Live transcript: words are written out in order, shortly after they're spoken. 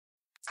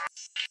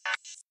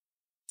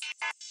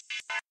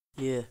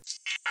Yeah.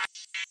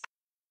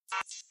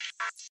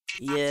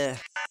 Yeah.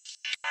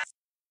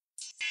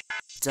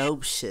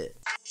 Dope shit.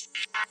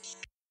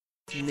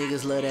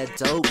 Niggas love that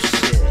dope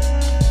shit.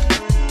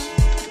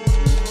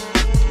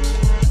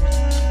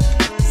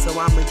 So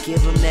I'ma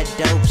give them that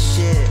dope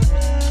shit.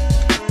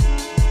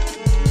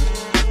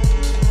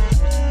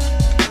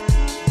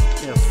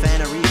 Get a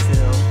fan of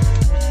refill.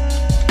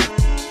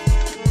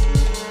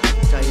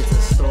 Gotta get to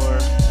the store,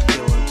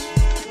 get one.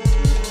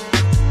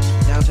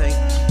 Down tank,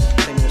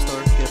 take me to the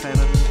store, get a fan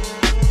of.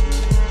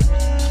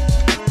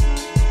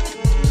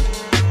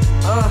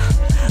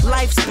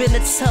 Life's been a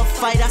tough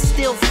fight, I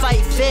still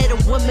fight fair. The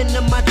woman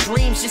of my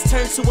dreams just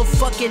turned to a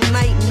fucking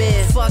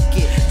nightmare. Fuck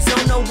it,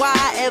 don't know why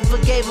I ever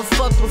gave a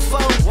fuck before.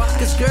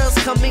 Cause girls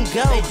come and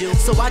go,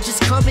 so I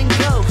just come and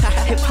go.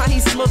 If I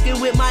ain't smoking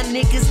with my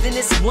niggas, then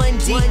it's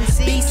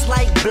 1D. Beast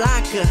like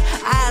Blanca,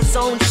 eyes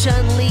on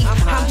Chun-Li.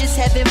 I'm just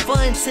having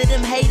fun, to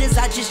them haters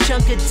I just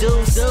chunk a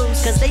deuce.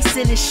 Cause they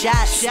sending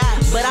shots,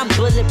 but I'm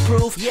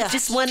bulletproof.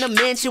 Just want a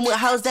mansion with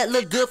hoes that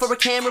look good for a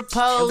camera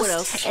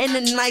pose. And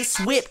a nice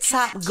whip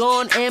top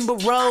gone Amber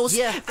Rose.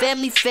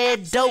 Family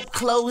fed, dope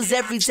clothes,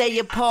 every day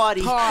a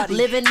party.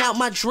 Living out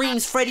my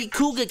dreams, Freddy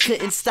Cougar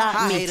couldn't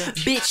stop me.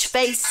 Bitch,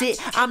 face it,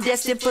 I'm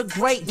destined for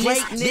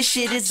greatness. This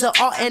shit is an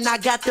art and I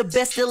got the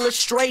best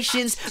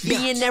illustrations.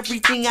 Being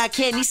everything I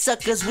can, these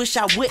suckers wish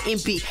I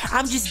wouldn't be.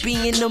 I'm just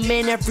being the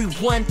man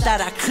everyone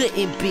thought I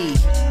couldn't be.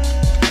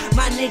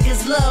 My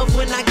niggas love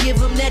when I give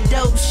them that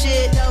dope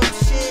shit. Dope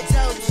shit,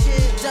 dope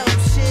shit, dope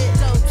shit,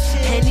 dope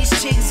shit. And these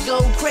chicks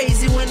go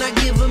crazy when I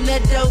give them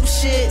that dope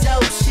shit.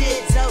 Dope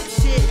shit, dope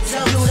shit,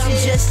 dope shit. Dude, I'm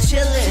just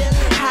chillin',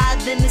 higher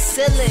than the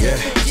ceiling.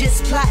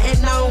 Just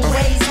plotting on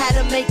ways how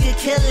to make a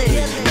killing.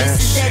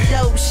 This is that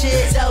dope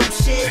shit, dope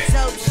shit,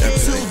 dope shit.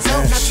 Too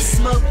dope not to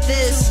smoke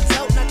this. Too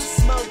dope not to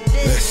smoke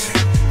this.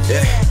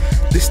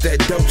 This that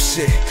dope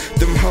shit.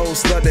 Them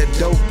hoes love that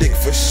dope dick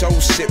for show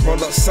shit.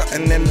 Roll up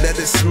something and let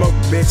it smoke,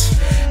 bitch.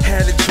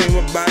 Had a dream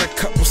about a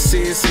couple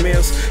serious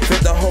meals.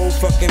 Fed the whole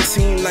fucking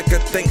team like a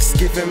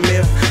Thanksgiving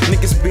meal.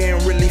 Niggas being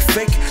really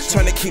fake,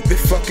 trying to keep it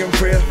fucking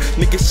real.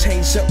 Niggas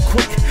change up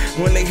quick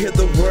when they hear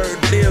the word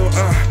deal.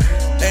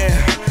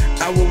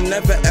 I will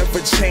never ever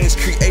change.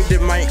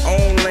 Created my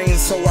own lane,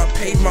 so I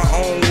paved my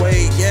own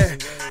way,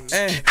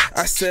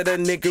 I said a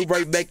nigga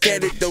right back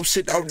at it. Dope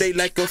shit all day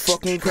like a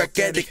fucking crack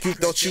addict. You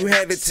thought you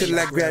had it till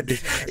I grabbed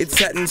it. It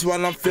tightens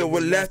while I'm filled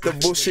with laughter.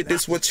 Bullshit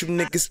is what you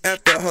niggas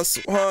after.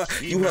 Hustle hard,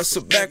 you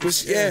hustle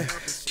backwards,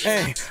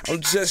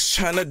 I'm just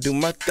tryna do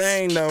my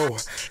thing though.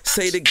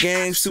 Say the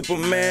game,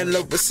 Superman,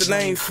 Lois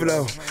Lane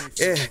flow.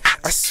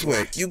 I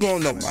swear you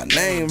gon' know my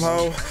name,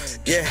 ho.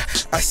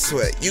 I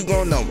swear you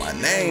gon' know my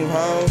name,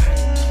 ho.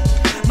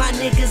 My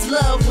niggas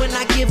love when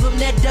I give them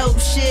that dope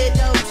shit.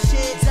 Dope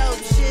shit, dope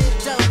shit,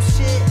 dope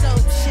shit,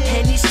 dope shit.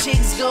 And these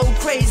chicks go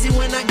crazy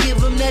when I give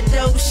them that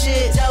dope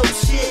shit. Dope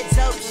shit,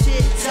 dope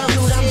shit, dope shit.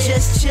 Dude, I'm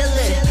just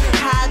chillin',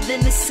 higher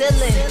than the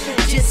ceiling.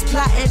 Just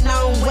plotting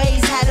on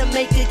ways how to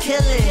make a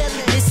killing.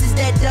 This is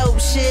that dope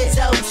shit,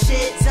 dope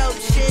shit, dope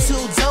shit. Too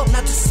dope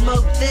not to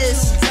smoke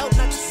this.